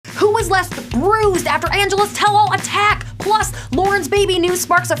was left bruised after Angela's tell-all attack. Plus, Loren's baby news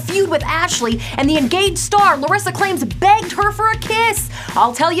sparks a feud with Ashley, and the engaged star Larissa claims begged her for a kiss.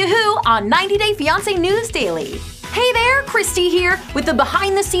 I'll tell you who on 90 Day Fiancé News Daily. Hey there, Christy here with the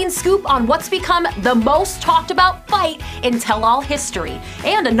behind-the-scenes scoop on what's become the most talked about fight in tell-all history,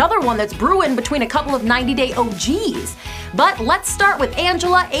 and another one that's brewing between a couple of 90 Day OGs. But let's start with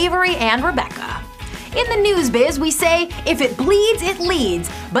Angela, Avery, and Rebecca. In the news biz, we say, if it bleeds, it leads.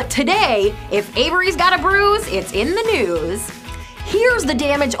 But today, if Avery's got a bruise, it's in the news. Here's the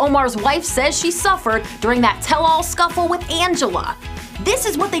damage Omar's wife says she suffered during that tell-all scuffle with Angela. This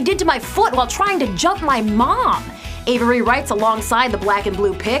is what they did to my foot while trying to jump my mom. Avery writes alongside the black and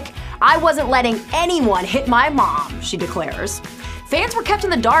blue pic, I wasn't letting anyone hit my mom, she declares. Fans were kept in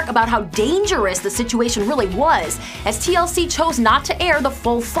the dark about how dangerous the situation really was, as TLC chose not to air the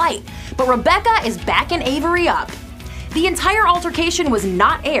full fight. But Rebecca is backing Avery up. The entire altercation was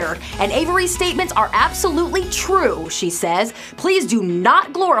not aired, and Avery's statements are absolutely true, she says. Please do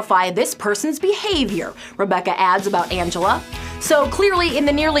not glorify this person's behavior, Rebecca adds about Angela. So clearly, in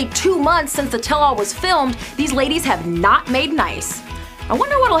the nearly 2 months since the tell-all was filmed, these ladies have not made nice. I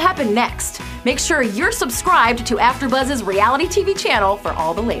wonder what'll happen next. Make sure you're subscribed to AfterBuzz's reality TV channel for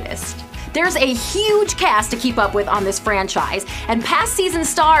all the latest. There's a huge cast to keep up with on this franchise, and past season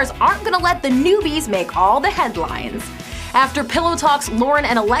stars aren't gonna let the newbies make all the headlines. After Pillow Talk's Loren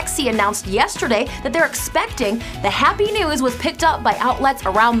and Alexi announced yesterday that they're expecting, the happy news was picked up by outlets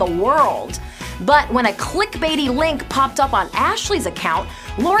around the world. But when a clickbaity link popped up on Ashley's account,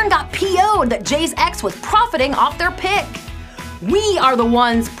 Loren got PO'd that Jay's ex was profiting off their pic. We are the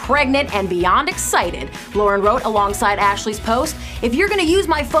ones pregnant and beyond excited, Loren wrote alongside Ashley's post. If you're gonna use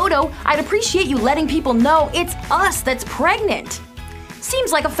my photo, I'd appreciate you letting people know it's us that's pregnant.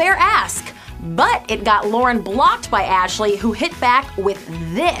 Seems like a fair ask, but it got Loren blocked by Ashley, who hit back with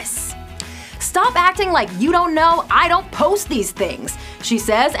this. Stop acting like you don't know I don't post these things, she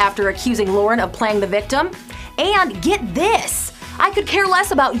says after accusing Loren of playing the victim. And get this, I could care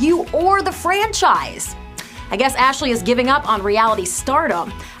less about you or the franchise. I guess Ashley is giving up on reality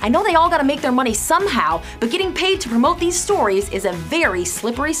stardom. I know they all gotta make their money somehow, but getting paid to promote these stories is a very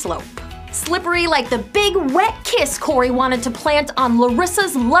slippery slope. Slippery like the big wet kiss Corey wanted to plant on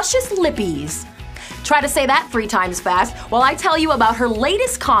Larissa's luscious lippies. Try to say that 3 times fast while I tell you about her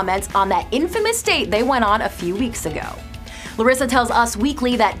latest comments on that infamous date they went on a few weeks ago. Larissa tells Us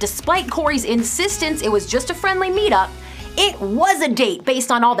Weekly that despite Corey's insistence it was just a friendly meetup, it was a date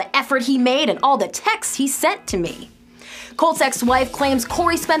based on all the effort he made and all the texts he sent to me. Colt's ex-wife claims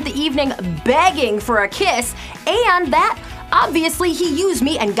Corey spent the evening begging for a kiss and that obviously he used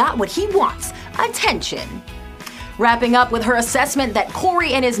me and got what he wants, attention. Wrapping up with her assessment that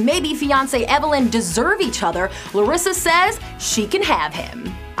Corey and his maybe fiancée Evelyn deserve each other, Larissa says she can have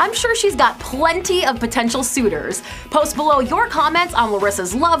him. I'm sure she's got plenty of potential suitors. Post below your comments on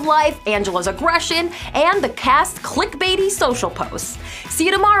Larissa's love life, Angela's aggression, and the cast's clickbaity social posts. See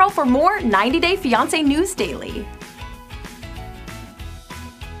you tomorrow for more 90 Day Fiancé News Daily.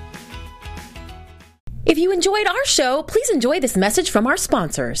 If you enjoyed our show, please enjoy this message from our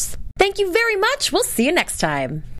sponsors. Thank you very much. We'll see you next time.